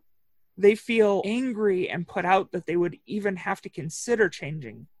 they feel angry and put out that they would even have to consider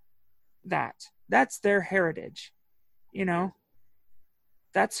changing that. That's their heritage. You know,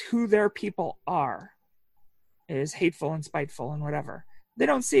 that's who their people are, is hateful and spiteful and whatever. They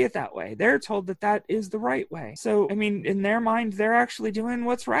don't see it that way. They're told that that is the right way. So, I mean, in their mind, they're actually doing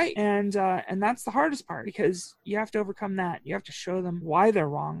what's right. And that's the hardest part, because you have to overcome that. You have to show them why they're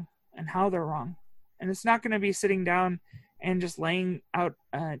wrong and how they're wrong. And it's not going to be sitting down and just laying out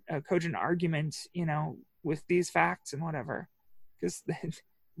a cogent argument, you know, with these facts and whatever, because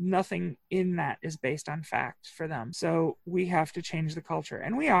nothing in that is based on fact for them. So we have to change the culture.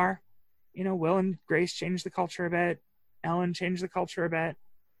 And we are. You know, Will and Grace changed the culture a bit. Ellen changed the culture a bit.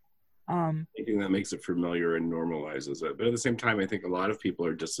 Anything that makes it familiar and normalizes it. But at the same time, I think a lot of people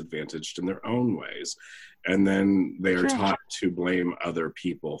are disadvantaged in their own ways. And then they are taught to blame other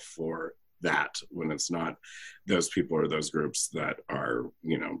people for that, when it's not those people or those groups that are,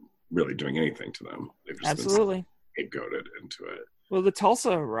 you know, really doing anything to them. They've just Absolutely been scapegoated into it. Well, the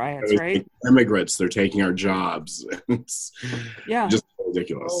Tulsa riots, right? Immigrants, they're taking our jobs. It's just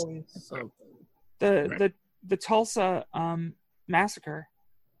ridiculous. The Tulsa massacre,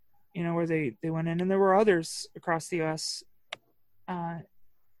 you know, where they went in, and there were others across the U.S.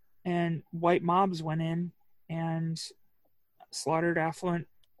 And white mobs went in and slaughtered affluent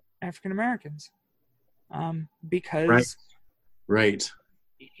African Americans because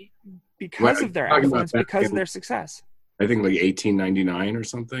because of their affluence, because of their success. I think like 1899 or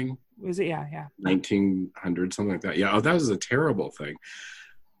something. Was it? Yeah. 1900, something like that. Yeah. Oh, that was a terrible thing.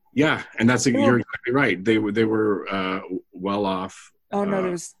 Yeah, and you're exactly right. They were well off. Oh no,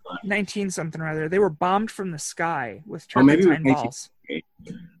 there was 19 something or other. They were bombed from the sky with turpentine balls.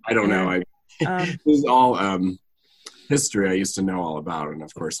 I don't know. This is all history I used to know all about, and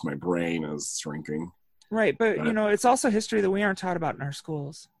of course my brain is shrinking. Right, but you know, it's also history that we aren't taught about in our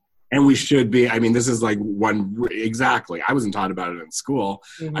schools. And we should be. I mean, this is like exactly. I wasn't taught about it in school.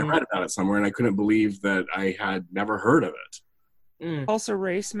 I read about it somewhere, and I couldn't believe that I had never heard of it. Tulsa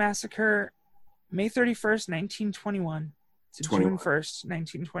Race Massacre, May 31st, 1921 to June 1st,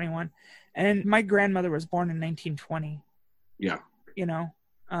 1921. And my grandmother was born in 1920. Yeah. You know,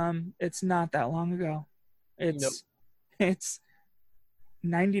 it's not that long ago. It's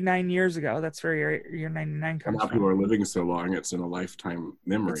 99 years ago. That's where your 99 comes from. People are living so long, it's in a lifetime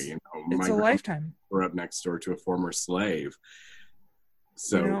memory. It's a lifetime. We're up next door to a former slave.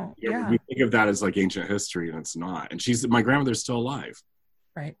 So we think of that as like ancient history, and it's not. And my grandmother's still alive.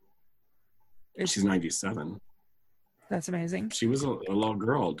 Right. She's 97. That's amazing. She was a little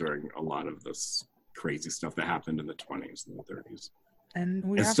girl during a lot of this crazy stuff that happened in the 20s and the 30s. And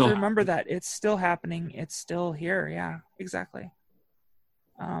we have to remember that it's still happening. It's still here. Yeah, exactly.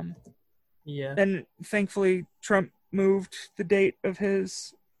 And thankfully Trump moved the date of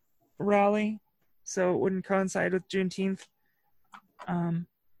his rally so it wouldn't coincide with Juneteenth,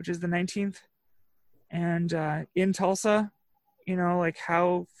 which is the 19th. And in Tulsa, you know, like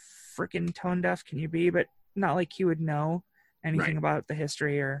how freaking tone deaf can you be? But not like he would know anything about the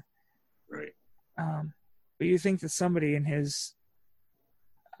history or but you think that somebody in his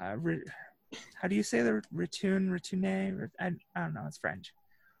how do you say the rotune? I don't know, it's French.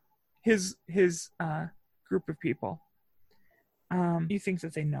 His group of people. You think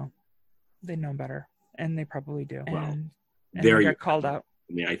that they know. They know better, and they probably do. Well, and there they you got called out.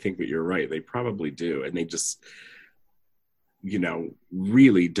 I mean, I think that you're right. They probably do. And they just,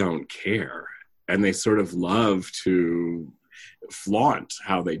 really don't care. And they sort of love to flaunt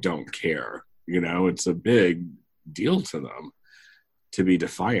how they don't care. It's a big deal to them to be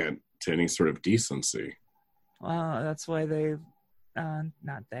defiant to any sort of decency. Well, that's why they,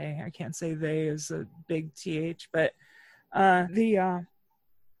 not they, I can't say they is a big TH, but that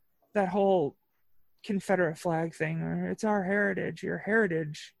whole Confederate flag thing, or it's our heritage. Your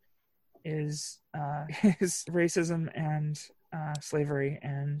heritage is racism and slavery,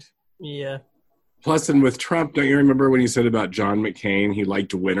 and Yeah. Plus, and with Trump, don't you remember when he said about John McCain, he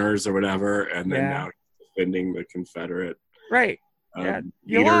liked winners or whatever, and then now he's defending the Confederate. Right. Yeah,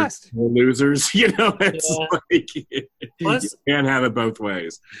 you leaders, lost. Losers, it's like Plus, you can't have it both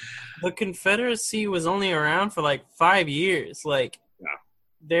ways. the Confederacy was only around for like 5 years. Like,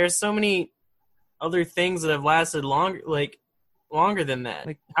 there's so many other things that have lasted longer than that.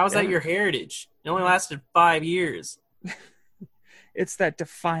 Like, how is that your heritage? It only lasted 5 years. It's that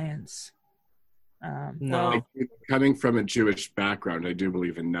defiance. No. Coming from a Jewish background, I do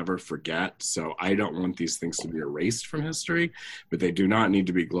believe in never forget. So I don't want these things to be erased from history, but they do not need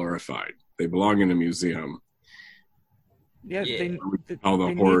to be glorified. They belong in a museum. Yeah, they need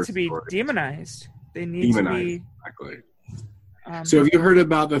horror to be stories. demonized. They need to be exactly. So have you heard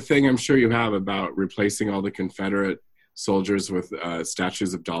about the thing, I'm sure you have, about replacing all the Confederate soldiers with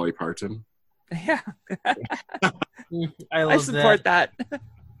statues of Dolly Parton? Yeah. I support that.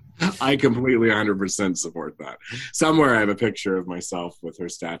 I completely 100% support that. Somewhere I have a picture of myself with her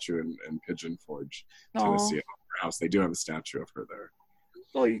statue in Pigeon Forge, Tennessee, at her house. They do have a statue of her there.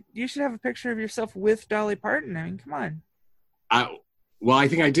 Well, you should have a picture of yourself with Dolly Parton. I mean, come on. Well, I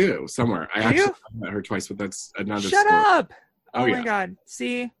think I do somewhere. I actually met her twice, but that's another Shut story. up! Oh my God!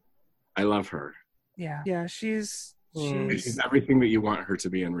 See, I love her. Yeah. She's everything that you want her to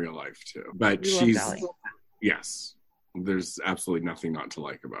be in real life too. But yes, there's absolutely nothing not to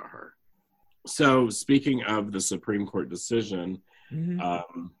like about her. So, speaking of the Supreme Court decision, how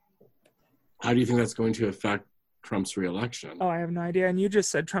do you think that's going to affect Trump's reelection? Oh, I have no idea. And you just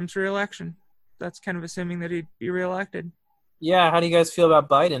said Trump's reelection. That's kind of assuming that he'd be reelected. Yeah, how do you guys feel about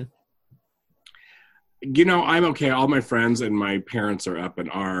Biden? I'm okay. All my friends and my parents are up in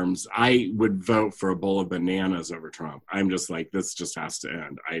arms. I would vote for a bowl of bananas over Trump. I'm just like, this just has to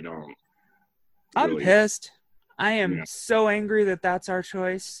end. I'm pissed. I am so angry that that's our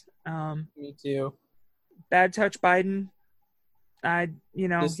choice. Me too. Bad touch Biden. I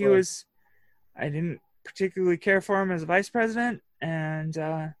didn't particularly care for him as a vice president, and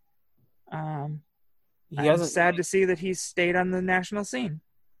I'm sad to see that he's stayed on the national scene.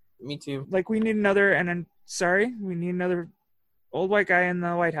 Me too. Like, we need another old white guy in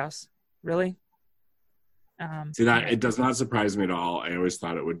the White House. Really? See, that it does not surprise me at all. I always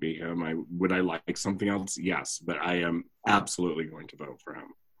thought it would be him. Would I like something else? Yes, but I am absolutely going to vote for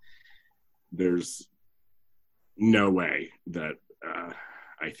him. There's no way that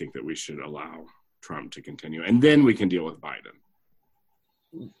I think that we should allow Trump to continue, and then we can deal with Biden.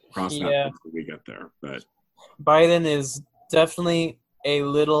 Cross that when we get there. But Biden is definitely a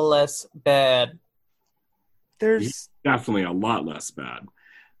little less bad. There's definitely a lot less bad.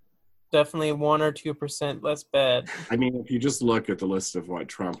 Definitely 1 or 2% less bad. I mean, if you just look at the list of what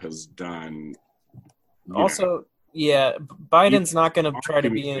Trump has done. Biden's not going to try to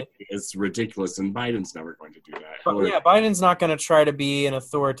be. It's ridiculous, and Biden's never going to do that. Biden's not going to try to be an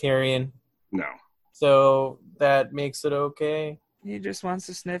authoritarian. No. So that makes it okay. He just wants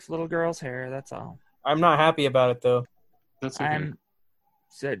to sniff little girls' hair. That's all. I'm not happy about it, though. That's okay.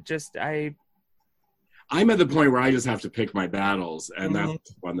 I'm at the point where I just have to pick my battles, and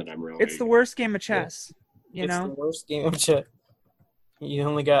that's one that I'm really. It's the worst game of chess. It's the worst game of chess. You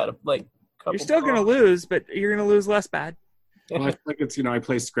only got couple. You're still going to lose, but you're going to lose less bad. Well, I feel like it's I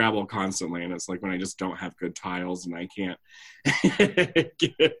play Scrabble constantly, and it's like when I just don't have good tiles and I can't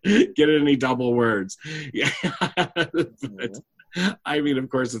get any double words. Yeah, but, I mean, of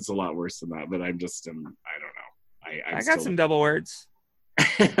course, it's a lot worse than that. But I'm just I don't know. I got some double words.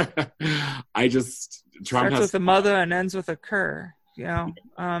 Trump starts with a mother and ends with a cur. Yep.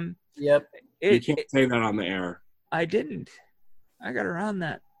 You can't say that on the air. I didn't. I got around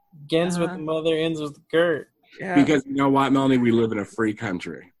that. Begins with the mother, ends with the cur. Yeah. Because you know what, Melanie, we live in a free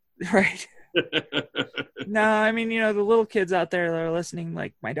country. Right. No, I mean, the little kids out there that are listening,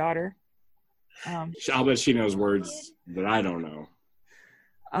 like my daughter. I'll bet she knows words that I don't know.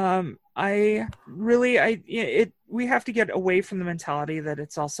 We have to get away from the mentality that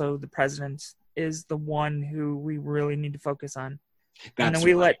it's also the president is the one who we really need to focus on. and then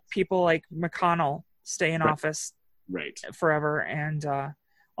we let people like McConnell stay in office right forever. And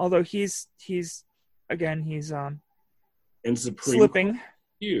although he's in Supreme slipping, Court,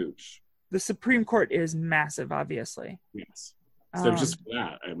 huge. The Supreme Court is massive, obviously. Yes. So just for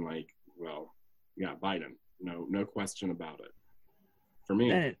that, I'm like, well, yeah, Biden, no question about it. For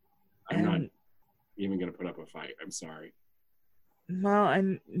me, I'm not even going to put up a fight. I'm sorry. Well,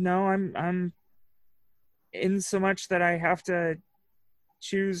 I'm in so much that I have to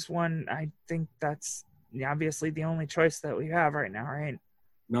choose one. I think that's obviously the only choice that we have right now, right?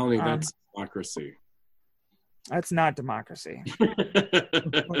 Melanie, that's democracy. That's not democracy.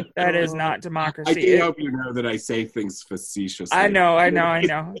 That is not democracy. I do hope you know that I say things facetiously. I know.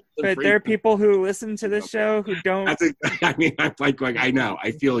 But there are people who listen to this show who don't. I mean, I'm like I know.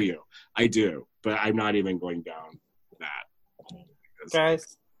 I feel you. I do. But I'm not even going down that.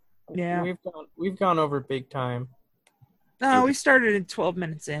 Guys, yeah, we've gone over big time. No, we started at 12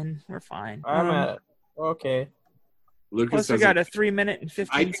 minutes in. We're fine. I'm at it. Okay. Lucas, plus we got a 3 minute and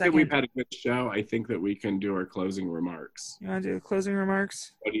 15 I think second. that we've had a good show. I think that we can do our closing remarks. You want to do the closing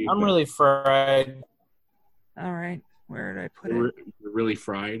remarks? What do you I'm think? really fried. All right. Where did I put You're it? really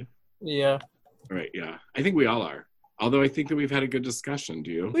fried? Yeah. All right, yeah. I think we all are. Although I think that we've had a good discussion.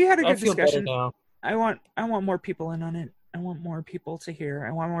 Do you? We had a I good feel discussion. better now. I want more people in on it. I want more people to hear.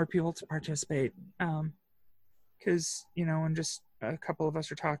 I want more people to participate. Because, when just a couple of us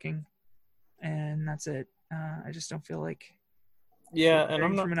are talking and that's it. I just don't feel like And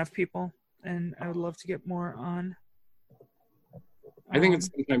I'm not from enough people, and I would love to get more on. I think it's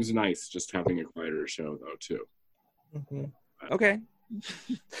sometimes nice just having a quieter show, though, too. Mm-hmm. Okay.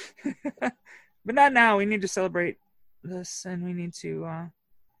 But not now. We need to celebrate this, and we need to, I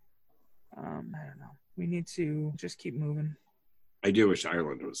don't know. We need to just keep moving. I do wish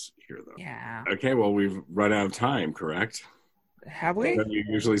Ireland was here, though. Yeah. Okay, well, we've run out of time, correct? Have we? Don't you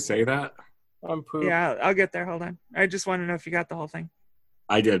usually say that? I'm pooped. Yeah, I'll get there. Hold on. I just want to know if you got the whole thing.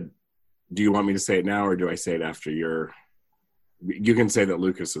 I did. Do you want me to say it now, or do I say it after your... You can say that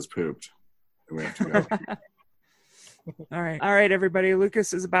Lucas is pooped. And we have to go. All right, everybody.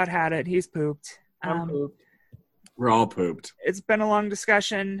 Lucas is about had it. He's pooped. I'm pooped. We're all pooped. It's been a long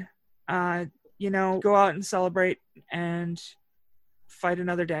discussion. Go out and celebrate and fight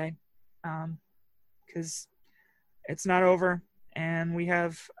another day. Because it's not over, and we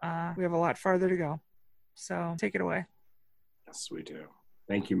have a lot farther to go. So take it away. Yes, we do.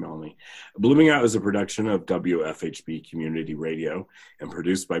 Thank you, Melanie. Blooming Out is a production of WFHB Community Radio and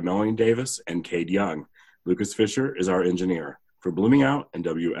produced by Melanie Davis and Cade Young. Lucas Fisher is our engineer. For Blooming Out and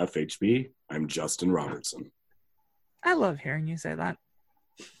WFHB, I'm Justin Robertson. I love hearing you say that.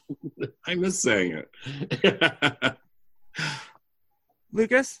 I miss saying it.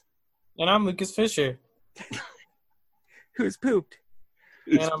 Lucas? And I'm Lucas Fisher. Who's pooped?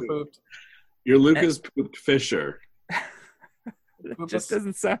 And I'm pooped. You're Lucas Pooped Fisher. It just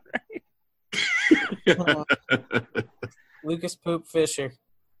doesn't sound right. Lucas Poop Fisher.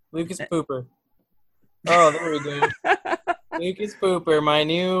 Lucas Pooper. Oh, there we go. Lucas Pooper, my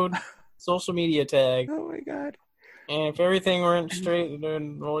new social media tag. Oh my god. And if everything went straight,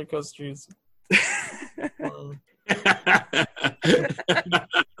 then roller coasters. I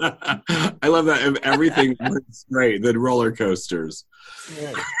love that. If everything went straight, then roller coasters.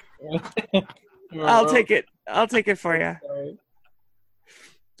 I'll take it. I'll take it for you.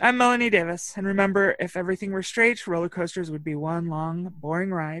 I'm Melanie Davis, and remember, if everything were straight, roller coasters would be one long,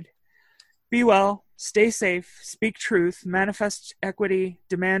 boring ride. Be well, stay safe, speak truth, manifest equity,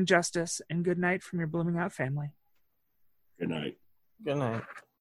 demand justice, and good night from your Blooming Out family. Good night. Good night.